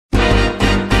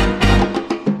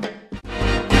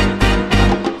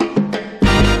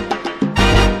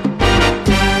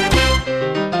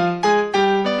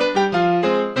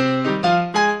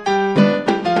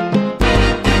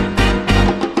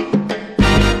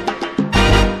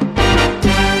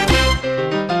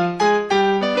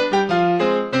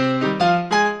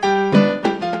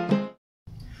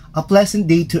A pleasant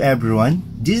day to everyone.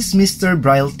 This is Mr.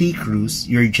 Brian T. Cruz,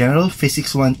 your General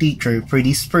Physics 1 teacher for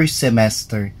this first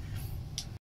semester.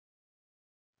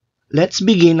 Let's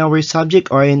begin our subject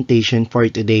orientation for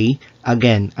today.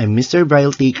 Again, I'm Mr.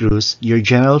 Brian T. Cruz, your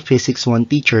General Physics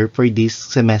 1 teacher for this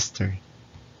semester.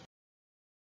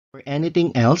 For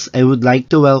anything else, I would like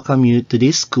to welcome you to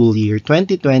this school year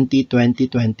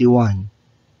 2020-2021.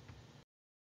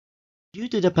 Due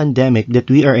to the pandemic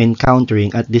that we are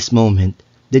encountering at this moment,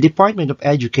 the Department of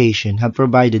Education have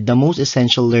provided the most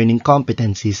essential learning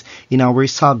competencies in our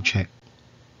subject.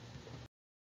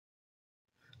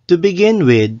 To begin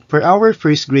with, for our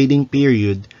first grading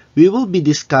period, we will be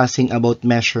discussing about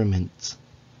measurements,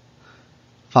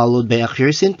 followed by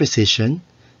accuracy and precision,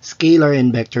 scalar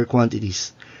and vector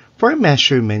quantities. For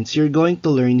measurements, you're going to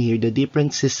learn here the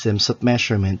different systems of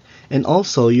measurement, and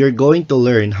also you're going to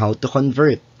learn how to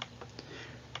convert.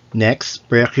 Next,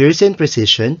 for accuracy and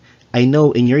precision, I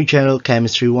know in your General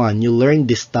Chemistry 1 you learned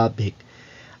this topic.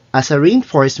 As a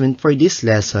reinforcement for this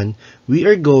lesson, we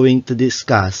are going to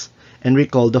discuss and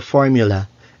recall the formula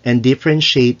and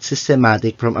differentiate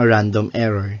systematic from a random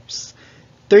errors.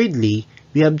 Thirdly,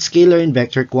 we have scalar and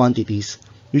vector quantities,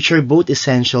 which are both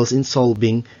essentials in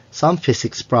solving some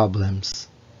physics problems.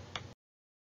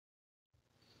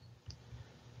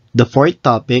 The fourth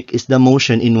topic is the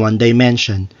motion in one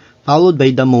dimension, followed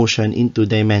by the motion in two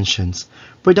dimensions.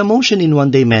 For the motion in one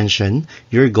dimension,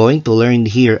 you're going to learn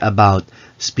here about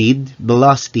speed,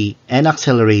 velocity, and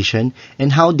acceleration,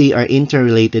 and how they are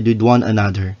interrelated with one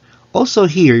another. Also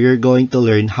here, you're going to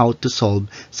learn how to solve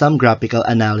some graphical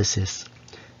analysis.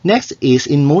 Next is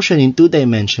in motion in two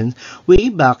dimensions. Way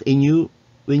back when you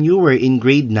were in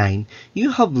grade 9,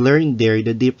 you have learned there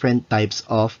the different types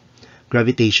of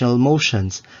gravitational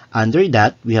motions. Under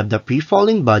that, we have the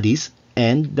free-falling bodies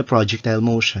and the projectile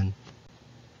motion.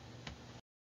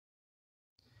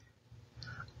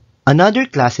 Another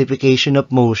classification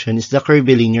of motion is the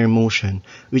curvilinear motion,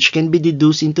 which can be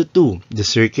deduced into two, the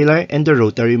circular and the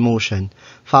rotary motion,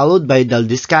 followed by the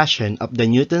discussion of the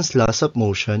Newton's laws of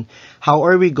motion. How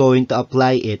are we going to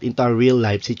apply it into a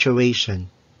real-life situation?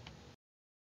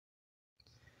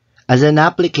 As an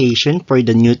application for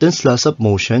the Newton's laws of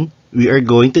motion, we are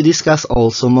going to discuss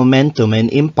also momentum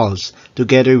and impulse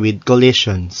together with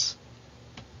collisions.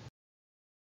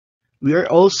 We are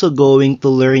also going to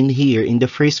learn here in the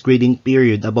first grading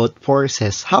period about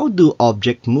forces. How do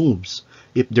object moves?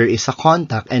 If there is a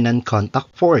contact and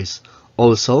non-contact force.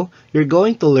 Also, you're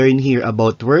going to learn here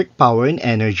about work, power, and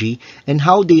energy and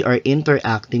how they are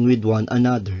interacting with one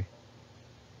another.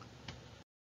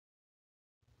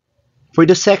 For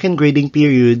the second grading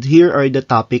period, here are the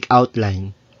topic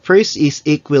outline. First is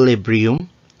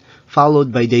equilibrium,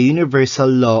 followed by the universal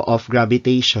law of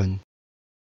gravitation.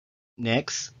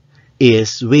 Next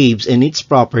is waves and its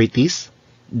properties,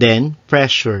 then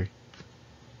pressure.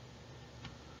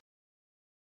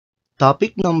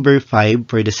 Topic number 5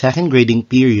 for the second grading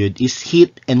period is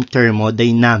heat and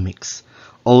thermodynamics.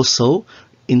 Also,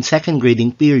 in second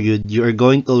grading period, you are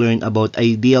going to learn about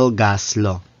ideal gas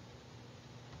law.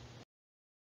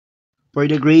 For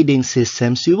the grading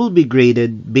systems, you will be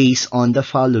graded based on the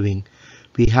following.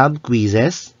 We have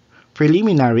quizzes,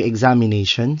 preliminary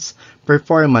examinations,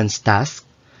 performance tasks,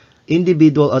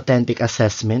 individual authentic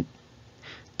assessment,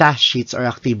 task sheets or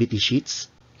activity sheets,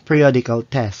 periodical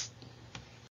tests.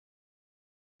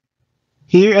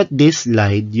 Here at this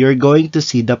slide, you're going to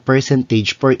see the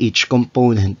percentage for each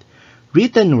component.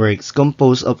 Written works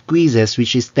composed of quizzes,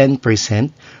 which is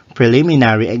 10%,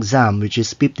 preliminary exam, which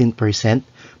is 15%,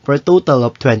 for a total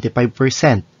of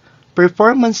 25%.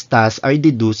 Performance tasks are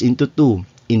deduced into two,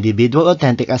 individual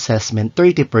authentic assessment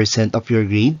 30% of your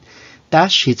grade,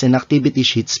 task sheets and activity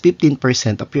sheets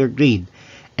 15% of your grade,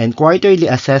 and quarterly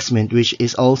assessment, which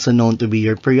is also known to be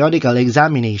your periodical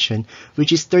examination,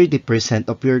 which is 30%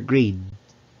 of your grade.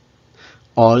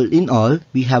 All in all,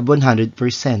 we have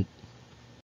 100%.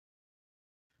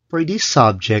 For these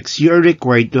subjects, you are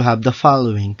required to have the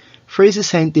following. First is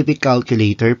scientific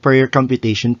calculator for your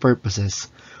computation purposes,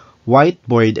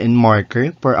 whiteboard and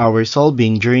marker for our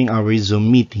solving during our Zoom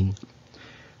meeting.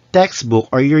 Textbook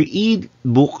or your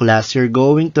e-book class, you're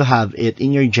going to have it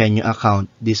in your Genio account.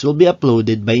 This will be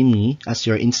uploaded by me as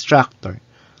your instructor.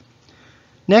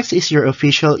 Next is your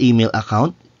official email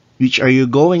account, which are you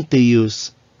going to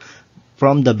use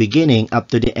from the beginning up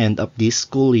to the end of this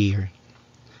school year.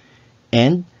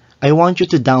 And I want you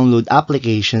to download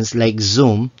applications like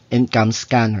Zoom and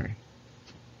CamScanner.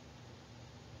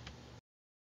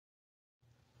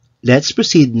 Let's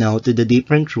proceed now to the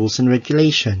different rules and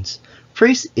regulations.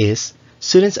 First is,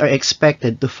 students are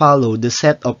expected to follow the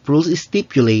set of rules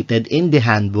stipulated in the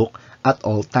handbook at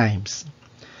all times.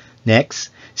 Next,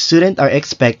 students are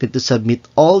expected to submit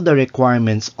all the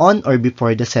requirements on or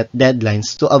before the set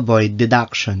deadlines to avoid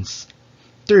deductions.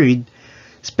 Third,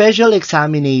 special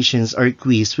examinations or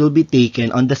quiz will be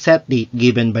taken on the set date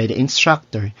given by the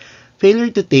instructor.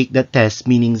 Failure to take the test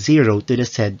meaning 0 to the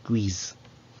said quiz.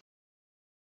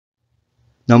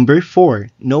 Number 4.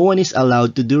 No one is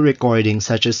allowed to do recording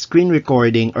such as screen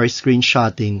recording or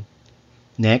screenshotting.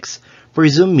 Next, for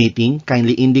Zoom meeting,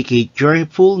 kindly indicate your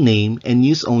full name and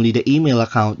use only the email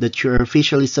account that you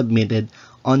officially submitted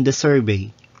on the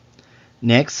survey.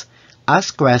 Next,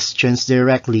 ask questions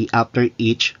directly after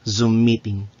each Zoom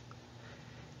meeting.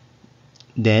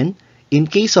 Then, in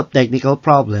case of technical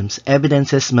problems,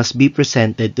 evidences must be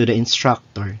presented to the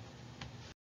instructor.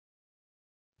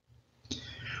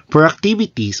 For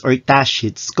activities or task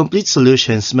sheets, complete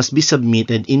solutions must be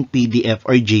submitted in PDF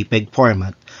or JPEG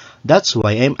format. That's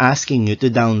why I'm asking you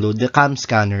to download the CAM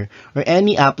Scanner or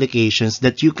any applications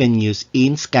that you can use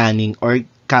in scanning or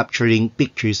capturing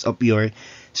pictures of your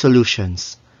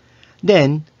solutions.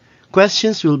 Then,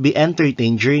 questions will be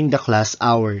entertained during the class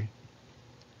hour.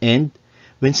 And,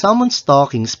 when someone's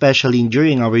talking, especially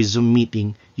during our Zoom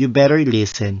meeting, you better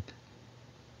listen.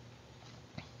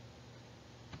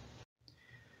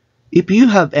 If you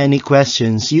have any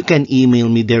questions, you can email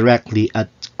me directly at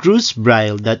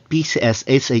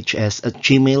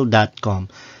cruzbraille.pcshs@gmail.com.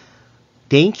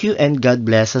 Thank you and God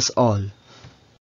bless us all.